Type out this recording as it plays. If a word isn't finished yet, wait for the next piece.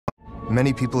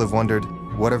Many people have wondered,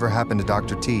 whatever happened to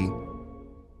Dr. T?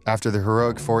 After the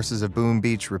heroic forces of Boom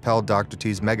Beach repelled Dr.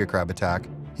 T's mega crab attack,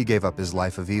 he gave up his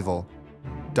life of evil.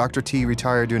 Dr. T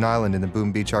retired to an island in the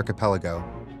Boom Beach archipelago.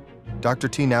 Dr.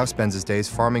 T now spends his days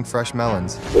farming fresh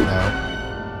melons.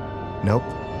 No. Nope.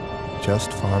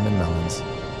 Just farming melons.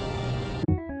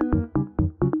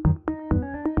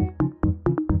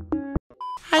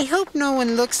 I hope no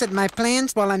one looks at my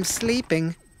plans while I'm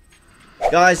sleeping.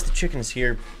 Guys, the chicken is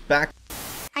here. Back.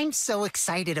 I'm so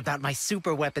excited about my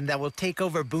super weapon that will take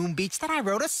over Boom Beach that I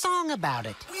wrote a song about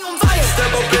it.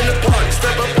 Step up in the party,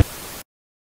 step up.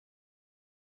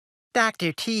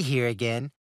 Dr. T here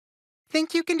again.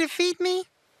 Think you can defeat me?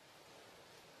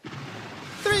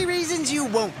 3 reasons you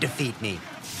won't defeat me.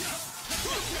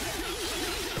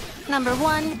 Number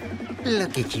 1,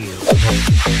 look at you.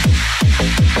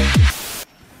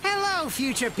 Hello,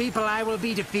 future people I will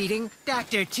be defeating.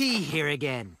 Dr. T here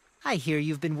again. I hear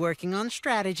you've been working on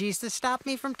strategies to stop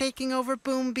me from taking over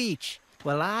Boom Beach.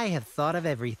 Well, I have thought of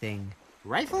everything.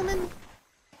 Rifleman?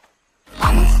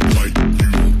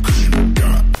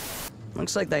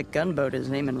 Looks like that gunboat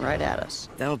is aiming right at us.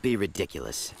 Don't be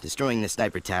ridiculous. Destroying the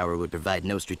sniper tower would provide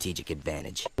no strategic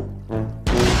advantage.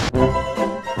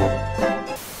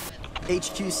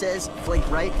 HQ says flank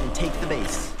right and take the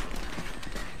base.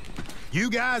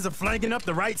 You guys are flanking up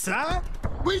the right side?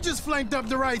 We just flanked up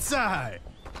the right side.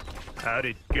 How'd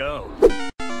it go? They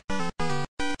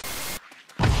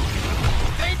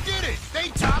did it! They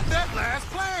topped that last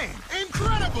plane!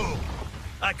 Incredible!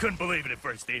 I couldn't believe it at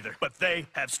first either, but they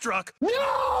have struck.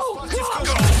 No! This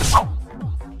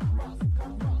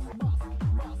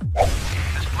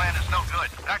plan is no good.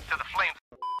 Back to the flames.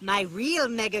 My real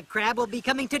mega crab will be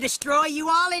coming to destroy you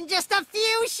all in just a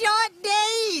few short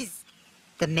days!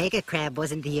 The mega crab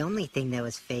wasn't the only thing that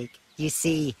was fake. You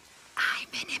see, I'm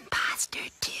an imposter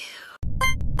too.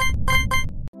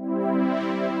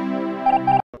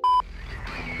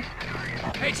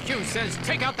 HQ says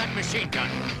take out that machine gun.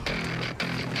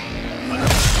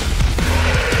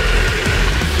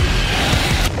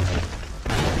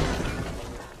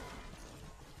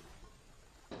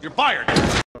 You're fired.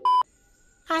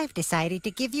 I've decided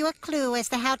to give you a clue as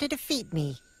to how to defeat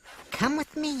me. Come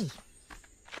with me.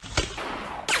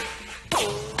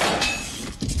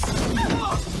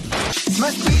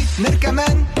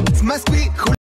 Must be,